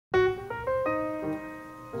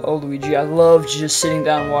Oh, Luigi, I love just sitting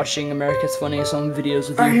down watching America's Funniest Home Videos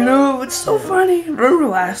with you. I know, it's so funny. Remember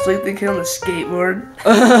last week they came on the skateboard?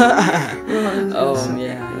 Yeah.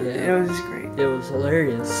 It was just great. It was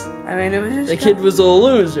hilarious. I mean, it was just... The kid was a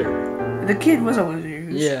loser. The kid was a loser.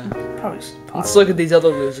 Yeah. Probably. Let's look at these other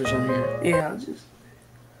losers on here. Yeah, just...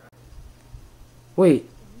 Wait,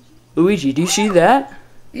 Luigi, do you see that?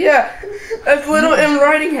 Yeah, that's Little M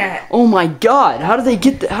riding hat. Oh my God! How did they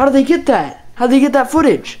get that? How did they get that? How did they get that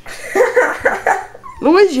footage?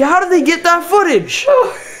 Luigi, how did they get that footage?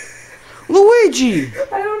 Luigi!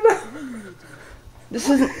 I don't know. This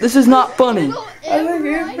is not funny. I think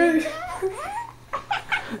it's pretty...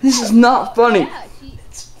 This is not funny.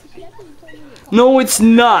 No, it's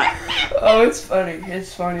not. Oh, it's funny.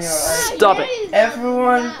 It's funny, alright. Stop it.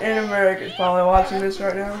 Everyone in America is probably watching this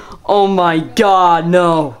right now. Oh my God,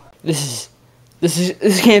 no. This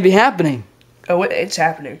can't be happening. Oh, it's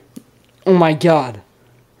happening. Oh my God.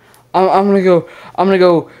 I'm gonna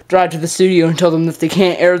go drive to the studio and tell them that they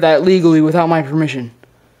can't air that legally without my permission.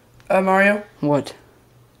 Mario? What?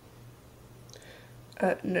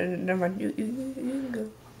 No, never mind. You can go.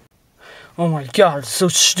 Oh my God, it's so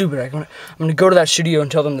stupid. I'm gonna go to that studio and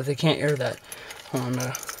tell them that they can't air that. Hold on, I'm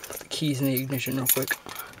gonna put the keys in the ignition real quick.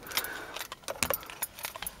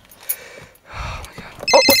 Oh my God.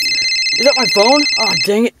 Oh, what? Is that my phone? Oh,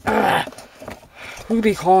 dang it. Who could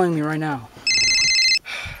be calling me right now?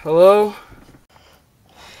 Hello?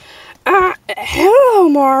 Hello,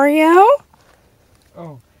 Mario.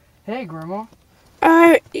 Oh, hey, Grandma.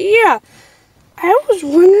 Yeah. I was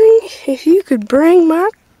wondering if you could bring my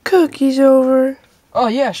cookies over. Oh,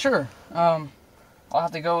 yeah, sure. I'll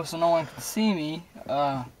have to go so no one can see me.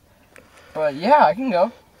 But yeah, I can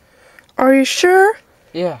go. Are you sure?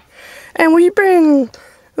 Yeah. And will you bring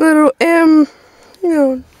little M,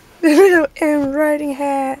 the little M riding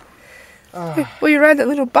hat? Will you ride that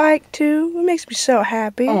little bike too? It makes me so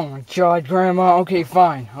happy. Oh my God, Grandma. Okay,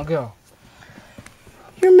 fine. I'll go.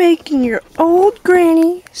 You're making your old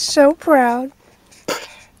granny so proud.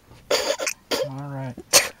 Alright.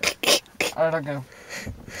 Alright, I'll go.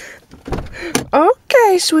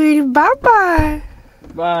 Okay, sweetie. Bye-bye.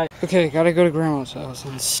 Bye. Okay, gotta go to Grandma's house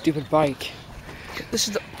on this stupid bike. This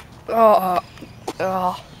is the... I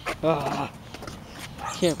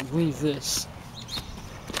can't believe this.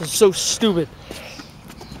 This is so stupid.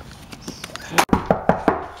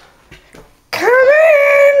 Come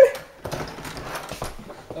in!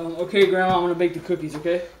 Okay, Grandma, I'm gonna bake the cookies,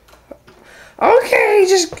 okay? Okay,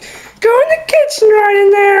 just go in the kitchen right in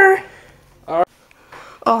there. Alright.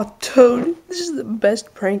 Oh, Toad, this is the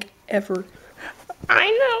best prank ever. I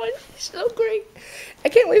know, it's so great. I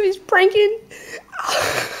can't believe he's pranking.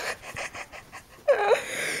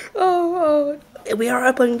 We are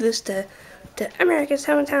uploading this to America's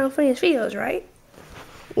Hometown Funniest Videos, right?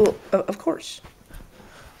 Well, of course.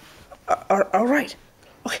 All right.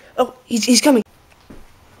 Okay. Oh, he's coming.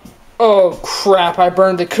 Oh crap, I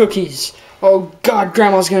burned the cookies. Oh God,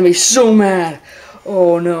 Grandma's gonna be so mad.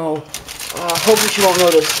 Oh no. Hopefully she won't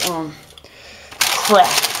notice. Crap.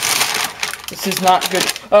 This is not good.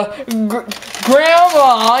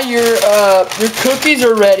 Grandma, your cookies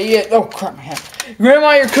are ready. Oh crap, my hand.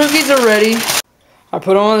 Grandma, your cookies are ready. I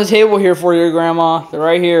put them on the table here for you, Grandma. They're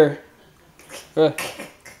right here.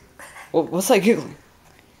 What's that giggling?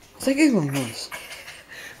 What's that giggling noise?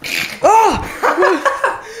 Oh!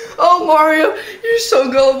 Oh, Mario, you're so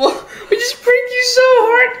gullible. We just pranked you so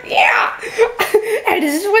hard. Yeah. Hey,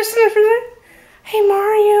 does this whistle for that? Hey,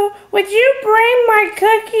 Mario, would you bring my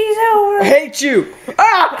cookies over? I hate you.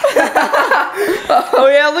 Ah! Oh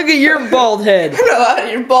yeah, look at your bald head. No,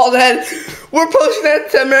 your bald head. We're posting that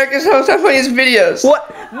to America's Hometown Funniest Videos.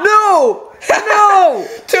 What? No! No!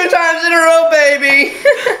 2 times in a row, baby.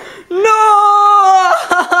 No!